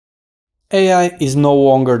AI is no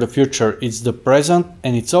longer the future, it's the present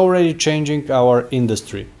and it's already changing our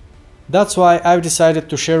industry. That's why I've decided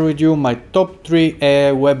to share with you my top 3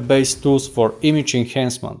 AI web-based tools for image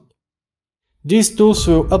enhancement. These tools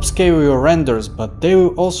will upscale your renders, but they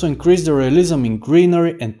will also increase the realism in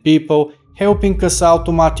greenery and people, helping us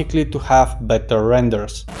automatically to have better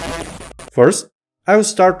renders. First, I will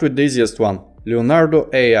start with the easiest one, Leonardo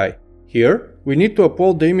AI. Here, we need to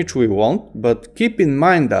upload the image we want, but keep in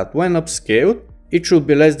mind that when upscaled, it should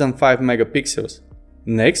be less than 5 megapixels.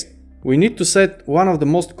 Next, we need to set one of the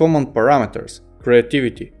most common parameters,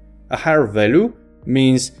 creativity. A higher value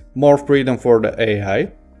means more freedom for the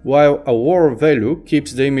AI, while a lower value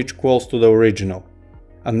keeps the image close to the original.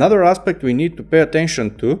 Another aspect we need to pay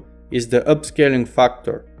attention to is the upscaling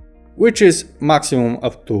factor, which is maximum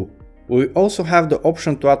of 2. We also have the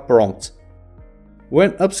option to add prompts.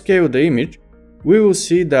 When upscale the image, we will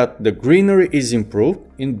see that the greenery is improved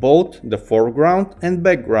in both the foreground and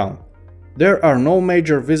background. There are no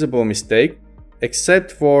major visible mistakes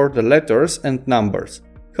except for the letters and numbers.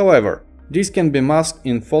 However, this can be masked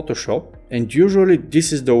in Photoshop and usually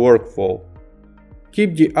this is the workflow.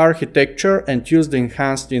 Keep the architecture and use the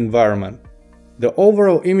enhanced environment. The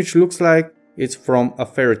overall image looks like it's from a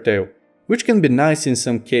fairy tale, which can be nice in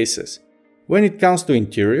some cases. When it comes to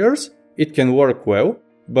interiors, it can work well,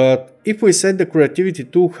 but if we set the creativity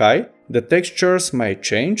too high, the textures might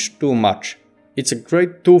change too much. It's a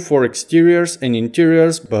great tool for exteriors and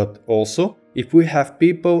interiors, but also if we have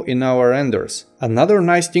people in our renders. Another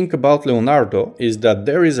nice thing about Leonardo is that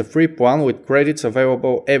there is a free plan with credits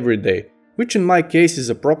available every day, which in my case is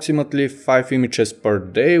approximately 5 images per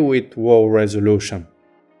day with low resolution.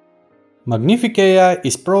 Magnifi AI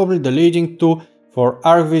is probably the leading tool for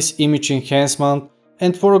ArchViz image enhancement,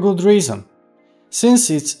 and for a good reason. Since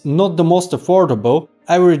it's not the most affordable,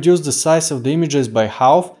 I will reduce the size of the images by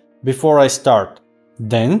half before I start.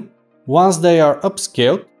 Then, once they are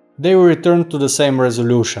upscaled, they will return to the same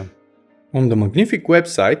resolution. On the Magnifi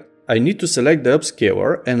website, I need to select the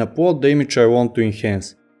upscaler and upload the image I want to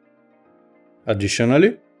enhance.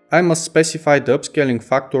 Additionally, I must specify the upscaling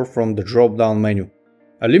factor from the drop-down menu.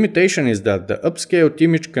 A limitation is that the upscaled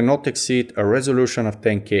image cannot exceed a resolution of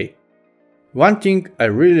 10K. One thing I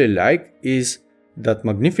really like is that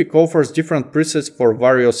Magnifi offers different presets for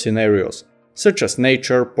various scenarios, such as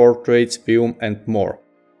nature, portraits, film and more.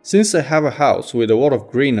 Since I have a house with a lot of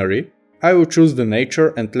greenery, I will choose the nature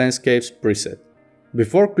and landscapes preset.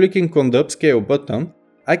 Before clicking on the upscale button,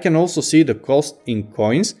 I can also see the cost in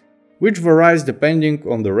coins, which varies depending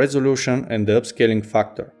on the resolution and the upscaling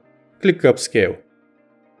factor. Click upscale.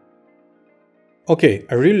 Okay,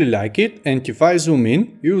 I really like it, and if I zoom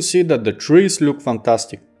in, you will see that the trees look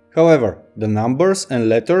fantastic. However, the numbers and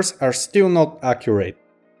letters are still not accurate.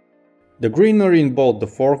 The greenery in both the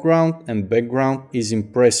foreground and background is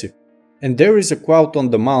impressive, and there is a cloud on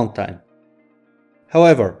the mountain.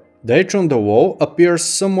 However, the edge on the wall appears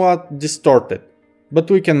somewhat distorted, but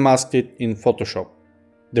we can mask it in Photoshop.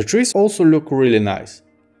 The trees also look really nice.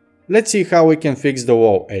 Let's see how we can fix the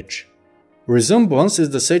wall edge. Resemblance is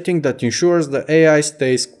the setting that ensures the AI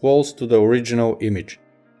stays close to the original image.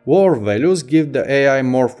 Lower values give the AI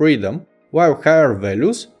more freedom, while higher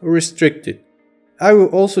values restrict it. I will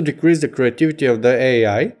also decrease the creativity of the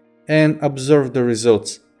AI and observe the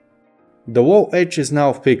results. The wall edge is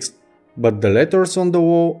now fixed, but the letters on the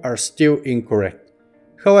wall are still incorrect.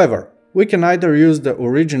 However, we can either use the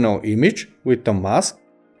original image with a mask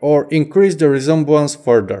or increase the resemblance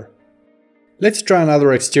further. Let's try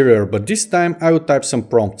another exterior, but this time I will type some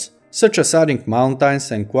prompts, such as adding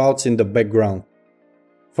mountains and clouds in the background.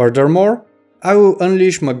 Furthermore, I will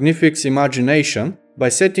unleash Magnifi's imagination by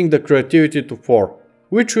setting the creativity to 4,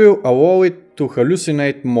 which will allow it to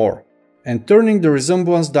hallucinate more, and turning the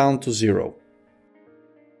resemblance down to 0.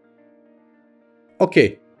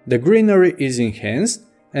 Okay, the greenery is enhanced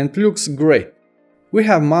and looks great. We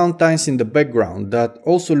have mountains in the background that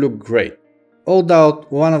also look great, although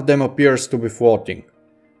one of them appears to be floating.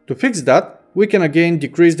 To fix that, we can again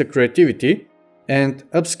decrease the creativity and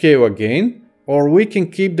upscale again, or we can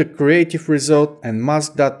keep the creative result and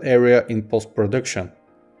mask that area in post-production.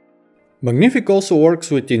 Magnifi also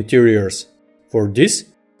works with interiors. For this,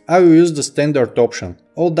 I will use the standard option,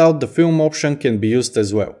 although the film option can be used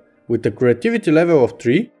as well. With a creativity level of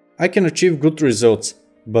 3, I can achieve good results,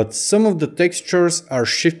 but some of the textures are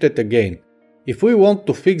shifted again. If we want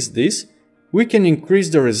to fix this, we can increase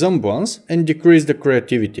the resemblance and decrease the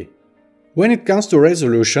creativity. When it comes to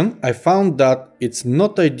resolution, I found that it's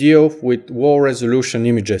not ideal with low resolution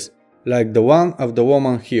images, like the one of the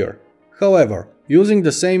woman here. However, using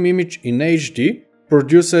the same image in HD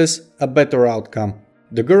produces a better outcome.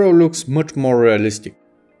 the girl looks much more realistic.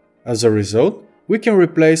 As a result, we can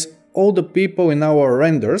replace all the people in our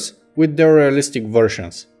renders with their realistic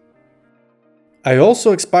versions. I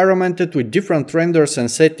also experimented with different renders and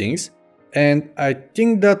settings, and I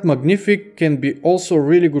think that Magnifi can be also a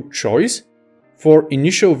really good choice for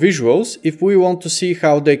initial visuals if we want to see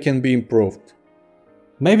how they can be improved.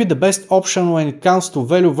 Maybe the best option when it comes to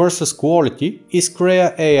value versus quality is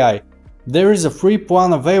Crea AI. There is a free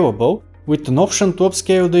plan available with an option to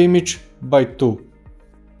upscale the image by 2.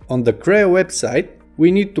 On the Crea website,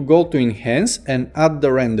 we need to go to Enhance and add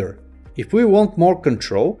the render. If we want more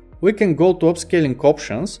control, we can go to Upscaling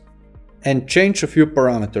options and change a few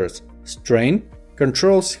parameters. Strain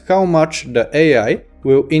controls how much the AI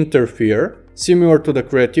will interfere, similar to the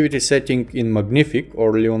creativity setting in Magnifi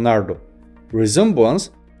or Leonardo.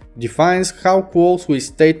 Resemblance defines how close we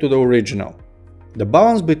stay to the original. The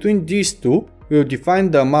balance between these two will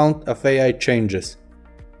define the amount of AI changes.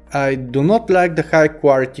 I do not like the high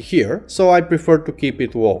quality here, so I prefer to keep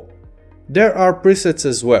it low. There are presets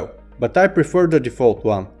as well, but I prefer the default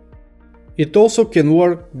one. It also can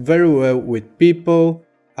work very well with people,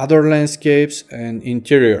 other landscapes and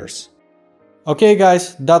interiors. Okay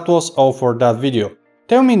guys, that was all for that video.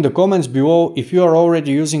 Tell me in the comments below if you are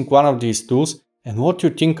already using one of these tools and what you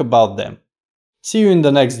think about them. See you in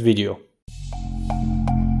the next video.